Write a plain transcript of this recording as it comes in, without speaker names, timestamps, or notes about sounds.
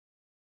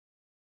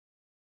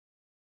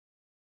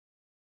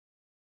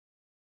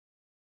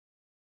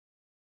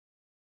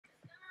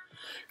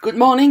Good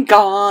morning,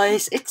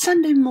 guys. It's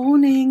Sunday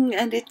morning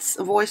and it's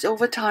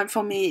voiceover time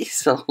for me.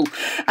 So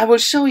I will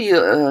show you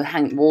a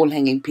wall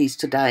hanging piece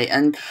today.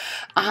 And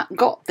I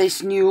got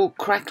this new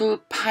Crackle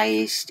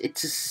paste.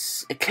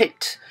 It's a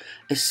kit,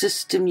 a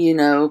system, you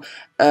know.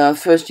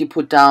 First you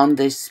put down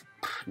this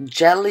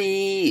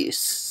jelly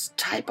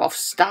type of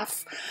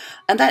stuff,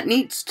 and that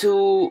needs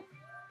to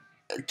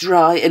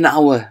dry an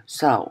hour.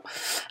 So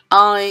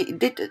I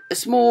did a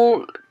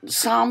small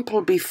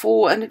sample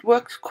before and it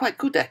worked quite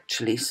good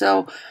actually.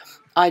 So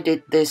I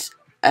did this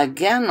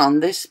again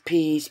on this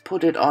piece,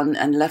 put it on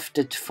and left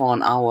it for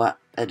an hour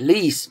at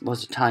least,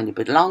 was a tiny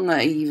bit longer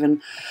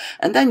even,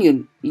 and then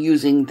you're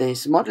using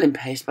this modeling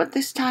paste, but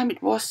this time it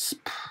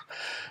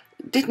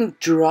didn't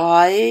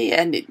dry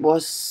and it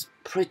was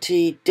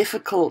pretty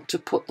difficult to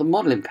put the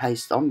modeling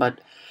paste on, but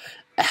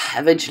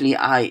eventually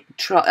I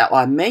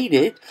made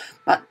it,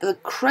 but the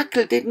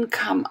crackle didn't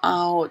come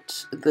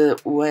out the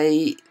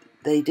way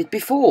they did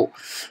before.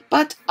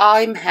 But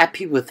I'm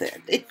happy with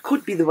it. It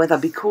could be the weather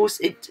because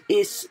it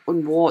is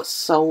and was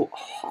so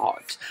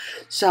hot,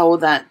 so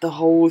that the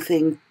whole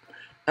thing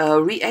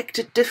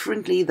reacted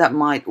differently. That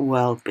might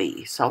well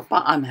be. So,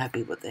 but I'm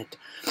happy with it.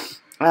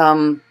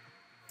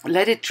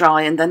 Let it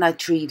dry and then I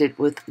treat it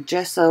with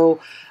gesso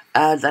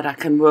that I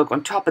can work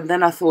on top, and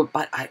then I thought,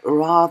 but I'd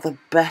rather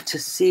better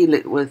seal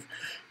it with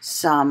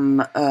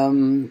some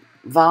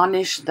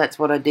varnish. That's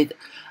what I did,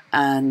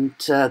 and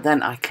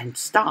then I can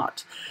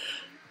start.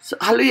 So,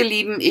 hallo ihr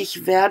Lieben,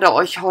 ich werde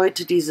euch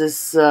heute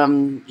dieses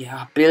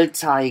Bild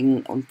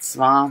zeigen, und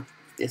zwar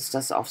ist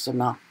das auf so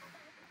einer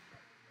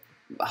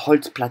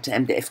Holzplatte,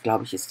 MDF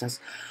glaube ich ist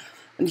das.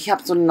 Und ich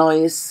habe so ein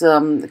neues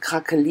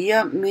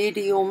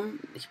Krakeliermedium.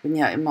 Ich bin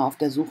ja immer auf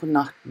der Suche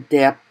nach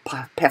der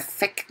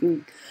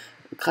perfekten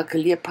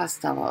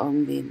Krakelierpasta, aber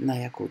irgendwie,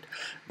 naja gut.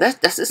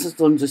 Das ist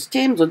so ein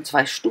System, so ein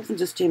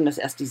Zwei-Stufen-System. Das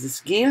ist erst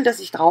dieses Gel, das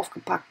ich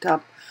draufgepackt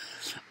habe.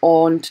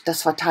 Und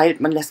das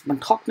verteilt man, lässt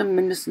man trocknen,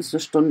 mindestens eine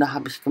Stunde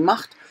habe ich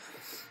gemacht.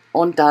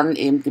 Und dann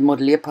eben die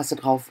Modellierpaste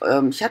drauf.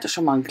 Ich hatte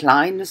schon mal ein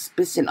kleines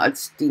bisschen,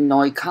 als die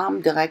neu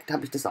kam, direkt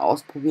habe ich das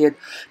ausprobiert.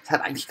 Das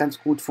hat eigentlich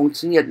ganz gut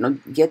funktioniert.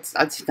 Und jetzt,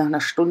 als ich nach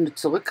einer Stunde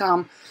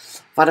zurückkam,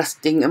 war das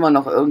Ding immer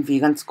noch irgendwie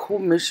ganz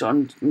komisch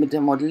und mit der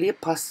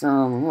Modellierpaste.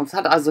 Es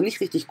hat also nicht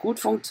richtig gut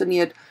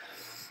funktioniert.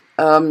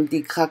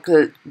 Die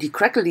Crackle, die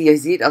ihr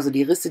seht, also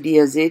die Risse, die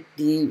ihr seht,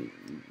 die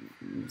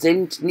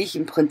sind nicht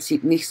im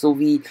Prinzip nicht so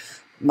wie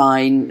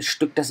mein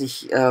Stück, das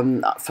ich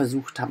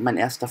versucht habe, mein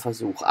erster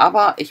Versuch.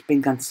 Aber ich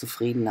bin ganz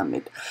zufrieden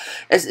damit.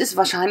 Es ist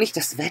wahrscheinlich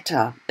das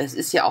Wetter. Es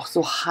ist ja auch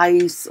so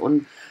heiß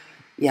und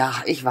ja,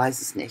 ich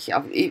weiß es nicht.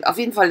 Auf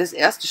jeden Fall das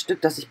erste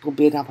Stück, das ich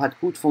probiert habe, hat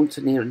gut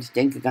funktioniert. Und ich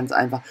denke ganz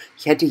einfach,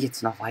 ich hätte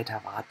jetzt noch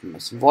weiter warten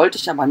müssen. Wollte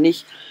ich aber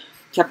nicht.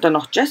 Ich habe da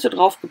noch Gesso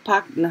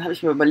draufgepackt und dann habe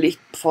ich mir überlegt,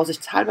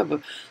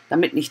 vorsichtshalber,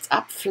 damit nichts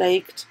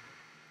abflakt,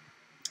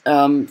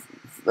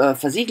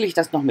 versiegle ich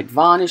das noch mit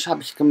Varnish,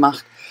 habe ich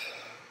gemacht.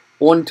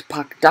 Und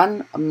pack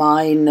dann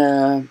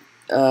mein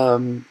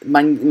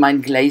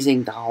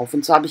Glazing drauf.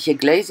 Und zwar habe ich hier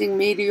Glazing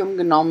Medium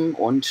genommen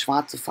und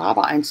schwarze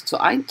Farbe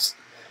 1:1.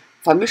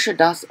 Vermische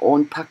das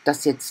und pack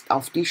das jetzt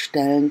auf die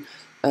Stellen,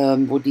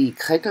 wo die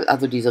Crackle,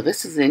 also diese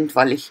Risse sind,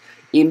 weil ich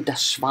eben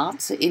das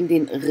Schwarze in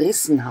den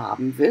Rissen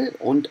haben will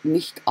und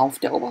nicht auf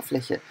der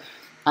Oberfläche.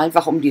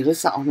 Einfach um die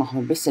Risse auch noch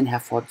ein bisschen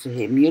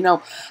hervorzuheben. You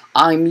know,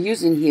 I'm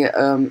using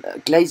here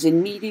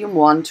Glazing Medium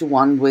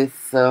 1:1 with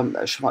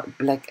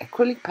black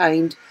acrylic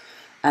paint.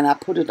 And I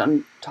put it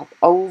on top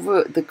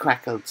over the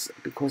crackles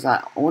because I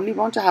only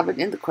want to have it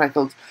in the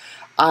crackles.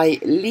 I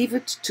leave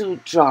it to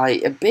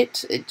dry a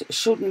bit. It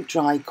shouldn't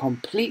dry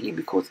completely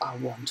because I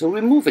want to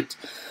remove it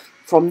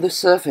from the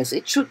surface.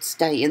 It should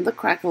stay in the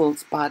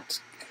crackles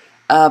but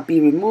be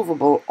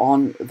removable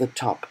on the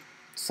top.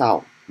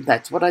 So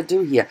that's what I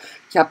do here.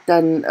 Ich habe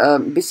dann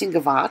ein bisschen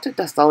gewartet.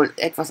 Das soll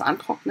etwas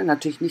antrocknen,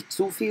 natürlich nicht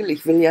zu viel.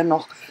 Ich will ja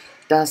noch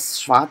das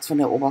Schwarz von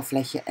der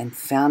Oberfläche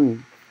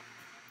entfernen.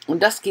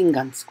 Und das ging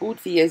ganz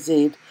gut, wie ihr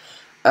seht.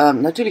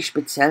 Natürlich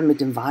speziell mit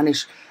dem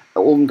Varnish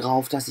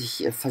obendrauf, das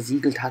ich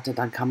versiegelt hatte.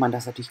 Dann kann man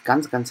das natürlich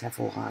ganz, ganz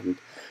hervorragend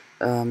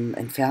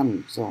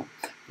entfernen. So,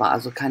 war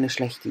also keine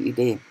schlechte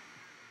Idee.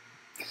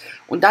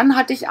 Und dann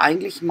hatte ich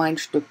eigentlich mein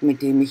Stück,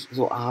 mit dem ich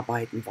so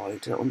arbeiten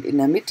wollte. Und in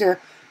der Mitte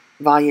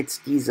war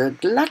jetzt diese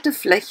glatte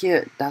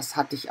Fläche. Das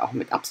hatte ich auch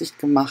mit Absicht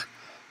gemacht.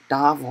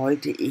 Da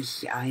wollte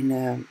ich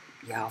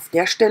auf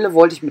der Stelle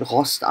wollte ich mit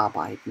Rost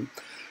arbeiten.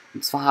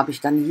 Und zwar habe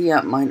ich dann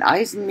hier mein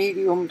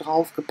Eisenmedium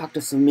draufgepackt.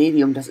 Das ist ein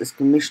Medium, das ist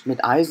gemischt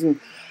mit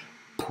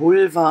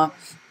Eisenpulver.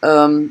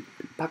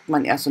 Packt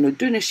man erst so eine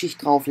dünne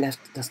Schicht drauf, lässt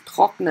das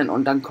trocknen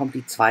und dann kommt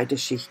die zweite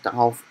Schicht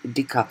drauf,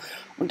 dicker.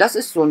 Und das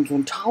ist so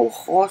ein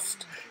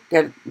Tauchrost,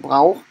 der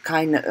braucht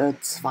kein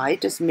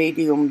zweites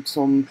Medium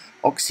zum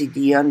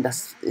Oxidieren.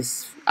 Das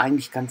ist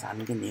eigentlich ganz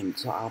angenehm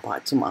zum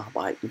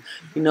Arbeiten.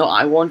 You know,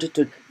 I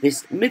wanted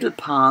this middle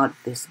part,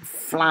 this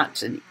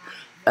flat and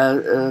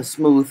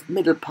smooth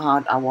middle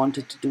part. I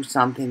wanted to do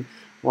something,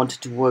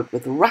 wanted to work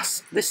with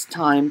rust this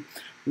time.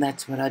 And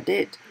that's what I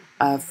did.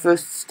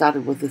 First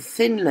started with a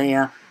thin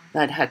layer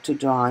that had to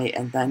dry,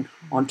 and then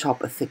on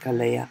top a thicker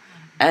layer.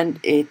 and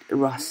it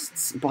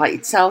rusts by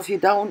itself. You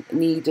don't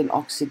need an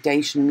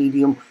oxidation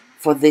medium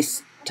for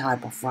this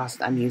type of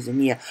rust I'm using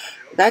here.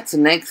 That's the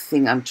next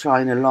thing I'm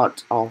trying a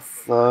lot of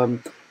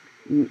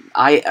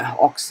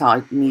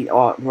oxide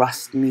or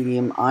rust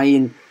medium,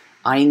 iron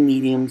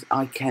mediums.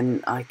 I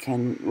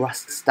can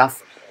rust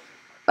stuff.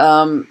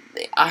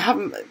 I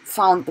haven't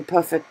found the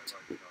perfect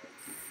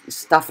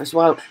stuff as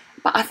well,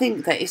 but I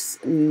think there is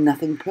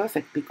nothing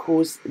perfect,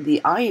 because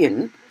the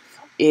iron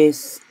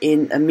is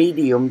in a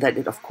medium that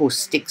it of course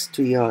sticks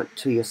to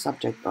your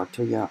subject or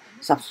to your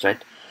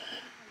substrate.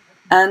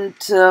 And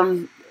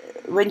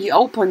when you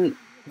open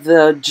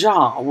the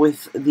jar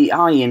with the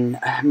iron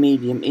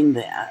medium in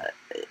there,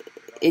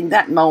 in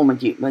that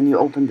moment, when you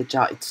open the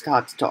jar, it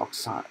starts to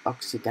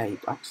oxidate.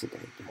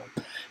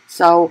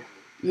 So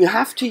you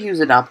have to use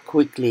it up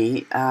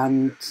quickly,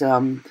 and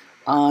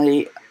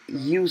I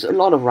use a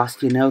lot of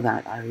rust, you know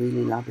that. I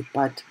really love it,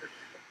 but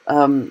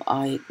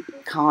I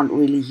can't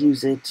really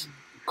use it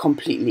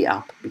completely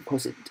up,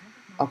 because it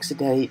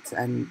oxidates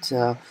and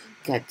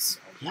gets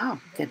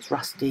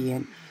rusty.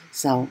 And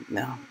so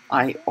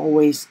I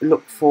always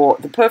look for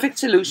the perfect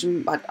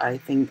solution, but I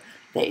think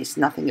there is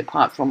nothing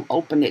apart from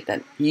open it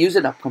and use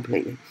it up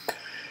completely.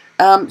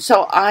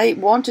 So I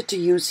wanted to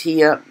use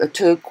here a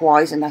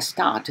turquoise, and I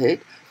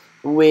started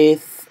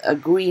with a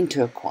green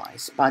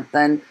turquoise, but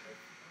then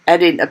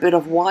added a bit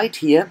of white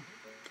here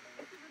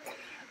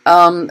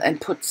and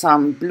put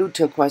some blue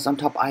turquoise on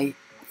top. I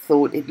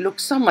thought it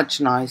looked so much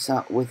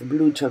nicer with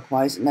blue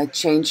turquoise, and I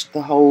changed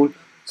the whole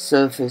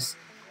surface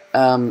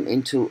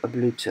into a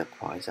blue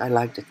turquoise. I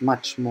liked it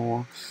much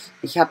more.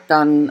 Ich habe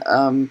dann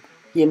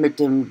hier mit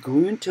dem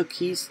grün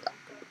Türkis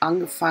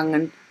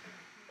angefangen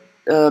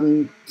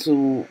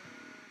zu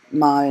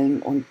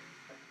malen, und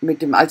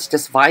mit dem, als ich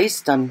das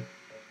Weiß dann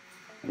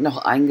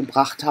noch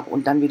eingebracht habe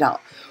und dann wieder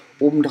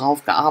oben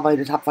drauf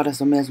gearbeitet habe, war das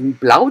so mehr so ein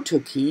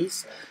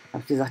Blau-Türkis. Da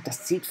habe ich gesagt,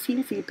 das sieht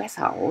viel, viel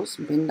besser aus,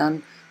 und bin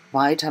dann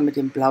weiter mit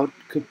dem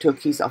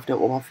Blau-Türkis auf der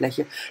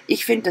Oberfläche.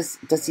 Ich finde,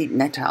 das sieht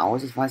netter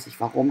aus. Ich weiß nicht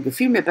warum.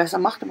 Gefiel mir besser,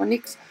 macht aber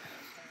nichts.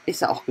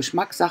 Ist ja auch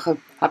Geschmackssache.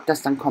 Habe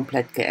das dann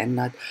komplett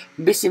geändert.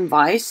 Ein bisschen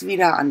Weiß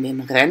wieder an den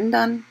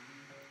Rändern.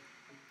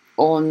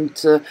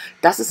 Und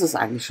das ist es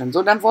eigentlich schon.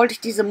 So, dann wollte ich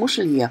diese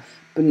Muschel hier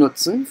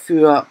benutzen,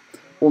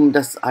 um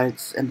das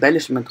als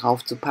Embellishment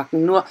drauf zu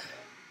packen. Nur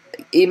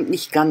eben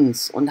nicht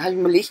ganz. Und habe ich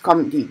mir überlegt,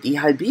 komm,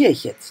 die halbiere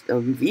ich jetzt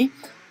irgendwie.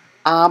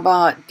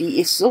 Aber die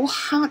ist so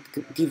hart,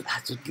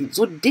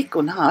 so dick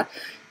und hart,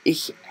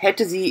 ich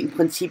hätte sie im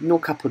Prinzip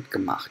nur kaputt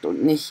gemacht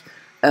und nicht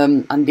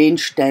an den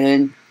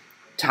Stellen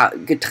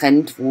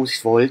getrennt, wo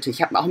ich wollte.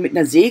 Ich habe auch mit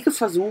einer Säge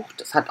versucht,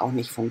 das hat auch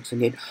nicht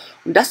funktioniert.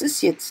 Und das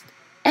ist jetzt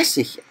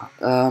Essig.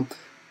 Habe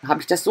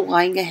ich das so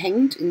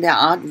reingehängt in der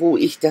Art, wo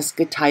ich das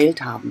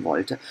geteilt haben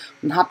wollte,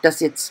 und habe das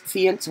jetzt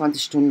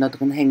 24 Stunden da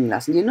drin hängen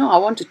lassen. You know,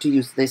 I wanted to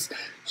use this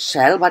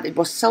shell, but it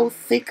was so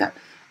thick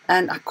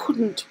and I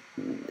couldn't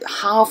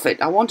halve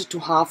it. I wanted to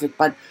halve it,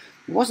 but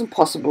it wasn't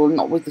possible,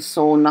 not with the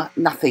saw,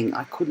 nothing.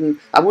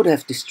 I would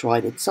have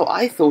destroyed it. So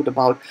I thought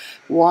about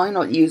why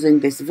not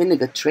using this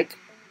vinegar trick.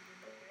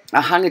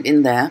 I hung it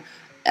in there,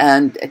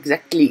 and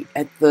exactly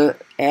at the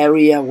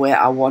area where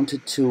I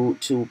wanted to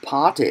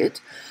part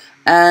it.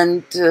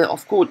 And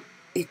of course,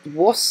 it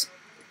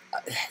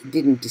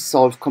didn't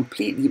dissolve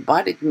completely,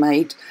 but it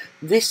made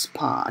this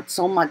part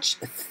so much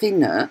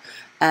thinner,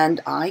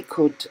 and I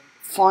could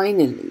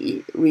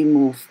finally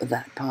remove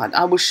that part.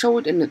 I will show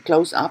it in a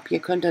close-up.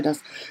 Hier könnt ihr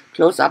das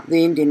Close-up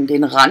sehen,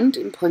 den Rand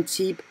im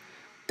Prinzip.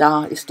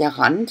 Da ist der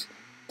Rand.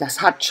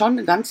 Das hat schon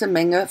eine ganze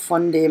Menge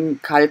von dem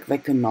Kalk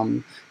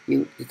weggenommen.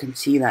 You can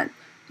see that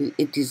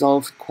it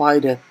dissolved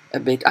quite a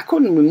bit. I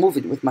couldn't remove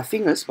it with my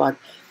fingers, but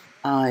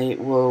I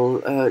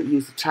will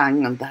use a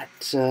tang, and that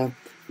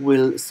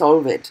will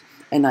solve it.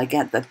 And I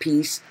get the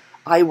piece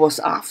I was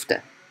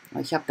after.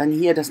 Ich habe dann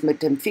hier das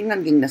mit den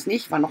Fingern, ging das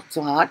nicht, war noch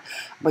zu hart,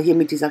 aber hier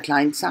mit dieser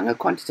kleinen Zange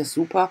konnte ich das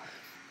super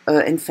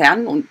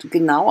entfernen, und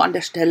genau an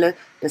der Stelle,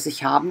 das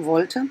ich haben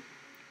wollte.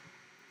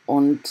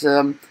 Und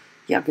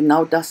ja,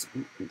 genau das,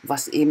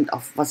 was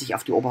ich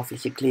auf die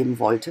Oberfläche kleben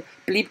wollte,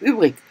 blieb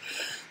übrig.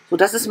 So,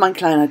 das ist mein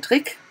kleiner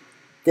Trick.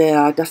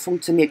 Das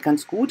funktioniert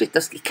ganz gut.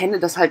 Ich kenne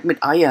das halt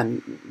mit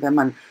Eiern. Wenn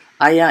man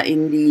Eier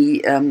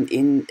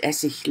in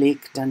Essig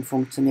legt, dann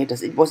funktioniert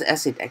das. It was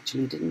acid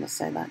actually, didn't I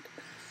say that?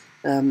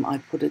 I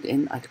put it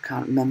in. I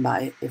can't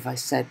remember if I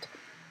said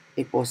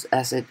it was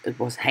acid. It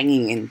was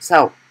hanging in.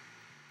 So,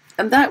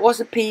 and that was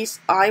a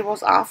piece I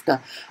was after.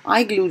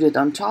 I glued it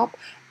on top,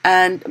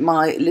 and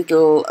my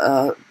little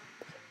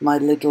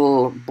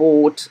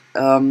board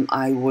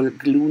I will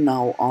glue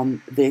now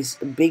on this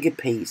bigger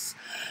piece.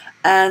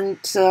 And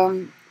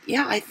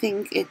yeah, I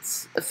think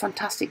it's a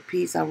fantastic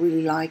piece. I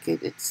really like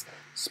it. It's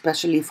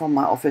especially for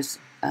my office.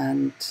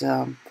 And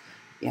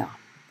yeah,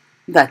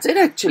 that's it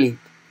actually.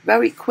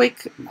 Very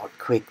quick, not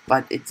quick,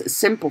 but it's a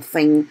simple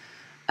thing.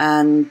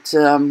 And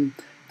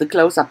the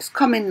close-up's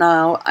coming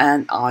now.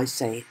 And I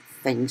say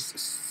thanks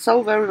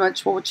so very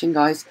much for watching,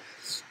 guys.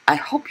 I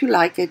hope you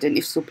like it. And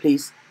if so,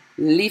 please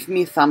leave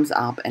me a thumbs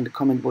up, and a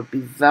comment would be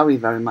very,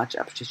 very much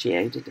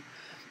appreciated.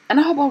 And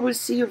I hope I will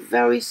see you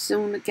very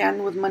soon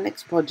again with my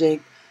next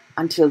project.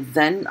 Until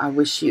then, I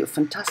wish you a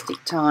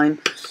fantastic time.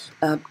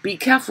 Be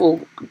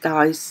careful,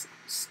 guys.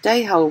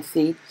 Stay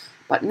healthy,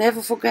 but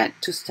never forget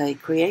to stay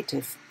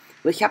creative.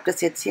 Ich habe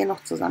das jetzt hier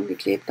noch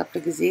zusammengeklebt, habt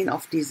ihr gesehen,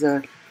 auf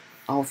diesen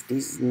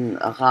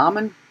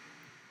Rahmen.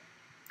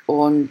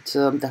 Und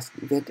das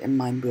wird in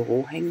meinem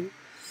Büro hängen.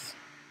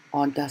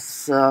 Und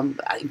das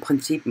im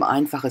Prinzip ein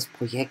einfaches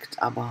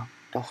Projekt, aber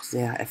doch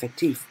sehr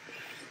effektiv.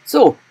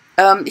 So,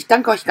 ich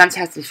danke euch ganz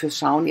herzlich fürs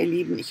Schauen, ihr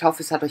Lieben. Ich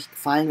hoffe, es hat euch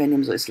gefallen. Wenn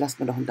dem so ist, lasst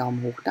mir doch einen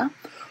Daumen hoch da.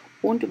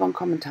 Und über einen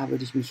Kommentar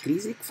würde ich mich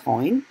riesig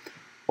freuen.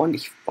 Und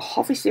ich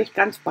hoffe, ich sehe euch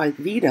ganz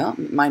bald wieder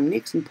mit meinem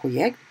nächsten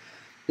Projekt.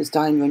 Bis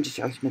dahin wünsche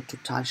ich euch eine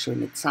total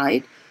schöne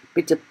Zeit.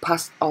 Bitte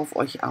passt auf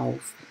euch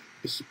auf.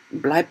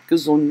 Bleibt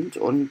gesund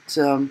und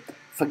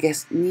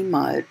vergesst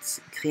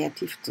niemals,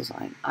 kreativ zu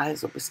sein.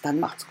 Also, bis dann,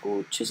 macht's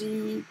gut.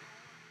 Tschüssi.